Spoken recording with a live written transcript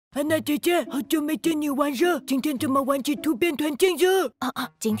安娜姐姐，好久没见你玩了，今天怎么玩起突变团竞了？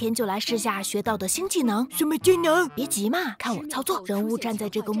今天就来试下学到的新技能。什么技能？别急嘛，看我操作。人物站在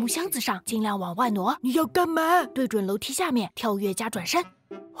这个木箱子上，尽量往外挪。你要干嘛？对准楼梯下面跳跃加转身。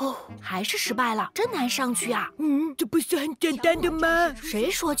哦，还是失败了，真难上去啊！这不是很简单的吗？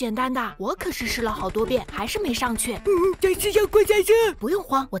谁说简单的？我可是试了好多遍，还是没上去。僵尸要过来了！不用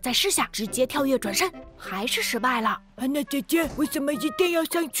慌，我再试下，直接跳跃转身，还是失败了。安娜姐姐，为什么一定要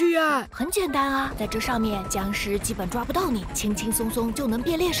上去啊？很简单啊，在这上面，僵尸基本抓不到你，轻轻松松就能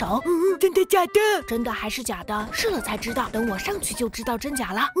变猎手。真的假的？真的还是假的？试了才知道，等我上去就知道真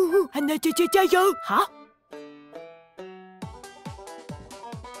假了。安娜姐姐加油！好。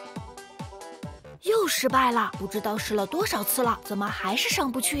又失败了，不知道试了多少次了，怎么还是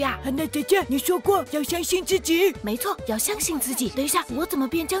上不去呀？安娜姐姐，你说过要相信自己。没错，要相信自己。等一下，我怎么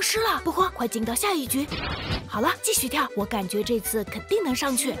变僵尸了？不慌，快进到下一局。好了，继续跳，我感觉这次肯定能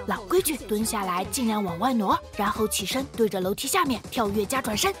上去。老规矩，蹲下来，尽量往外挪，然后起身，对着楼梯下面跳跃加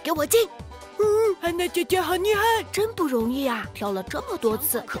转身，给我进。安娜姐姐好厉害，真不容易啊！跳了这么多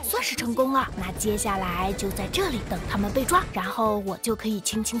次，可算是成功了。那接下来就在这里等他们被抓，然后我就可以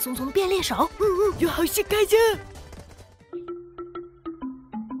轻轻松松变猎手。有好戏看着。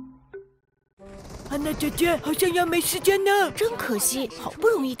安娜姐姐好像要没时间呢，真可惜，好不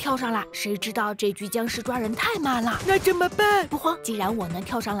容易跳上来，谁知道这局僵尸抓人太慢了，那怎么办？不慌，既然我能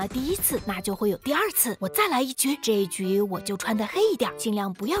跳上来第一次，那就会有第二次。我再来一局，这一局我就穿得黑一点，尽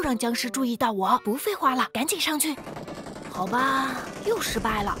量不要让僵尸注意到我。不废话了，赶紧上去。好吧，又失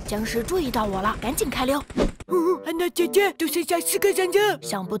败了，僵尸注意到我了，赶紧开溜。安娜姐姐，就剩下4个人了。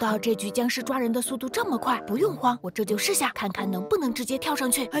想不到这局僵尸抓人的速度这么快，不用慌，我这就试下，看看能不能直接跳上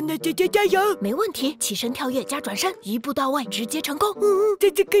去。安娜姐姐加油！没问题，起身跳跃加转身，一步到位，直接成功。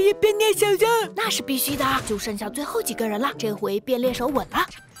这次可以变猎手了，那是必须的，就剩下最后几个人了，这回变猎手稳了。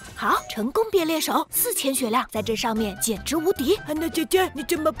好，成功变猎手，4000血量，在这上面简直无敌。安娜姐姐，你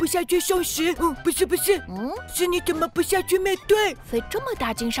怎么不下去送食？不是，是你怎么不下去面对？费这么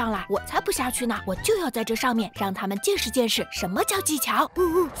大劲上来，我才不下去呢！我就要在这上面让他们见识见识什么叫技巧。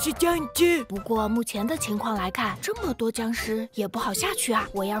是这样子。不过目前的情况来看，这么多僵尸也不好下去啊！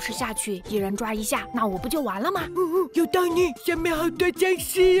我要是下去，一人抓一下，那我不就完了吗？有道理，下面好多僵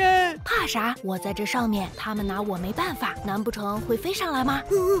尸啊！怕啥？我在这上面，他们拿我没办法，难不成会飞上来吗？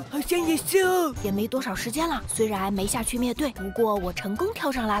好像也是哦，也没多少时间了。虽然没下去灭队，不过我成功跳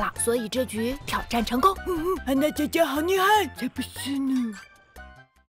上来了，所以这局挑战成功。安娜姐姐好厉害，才不是呢。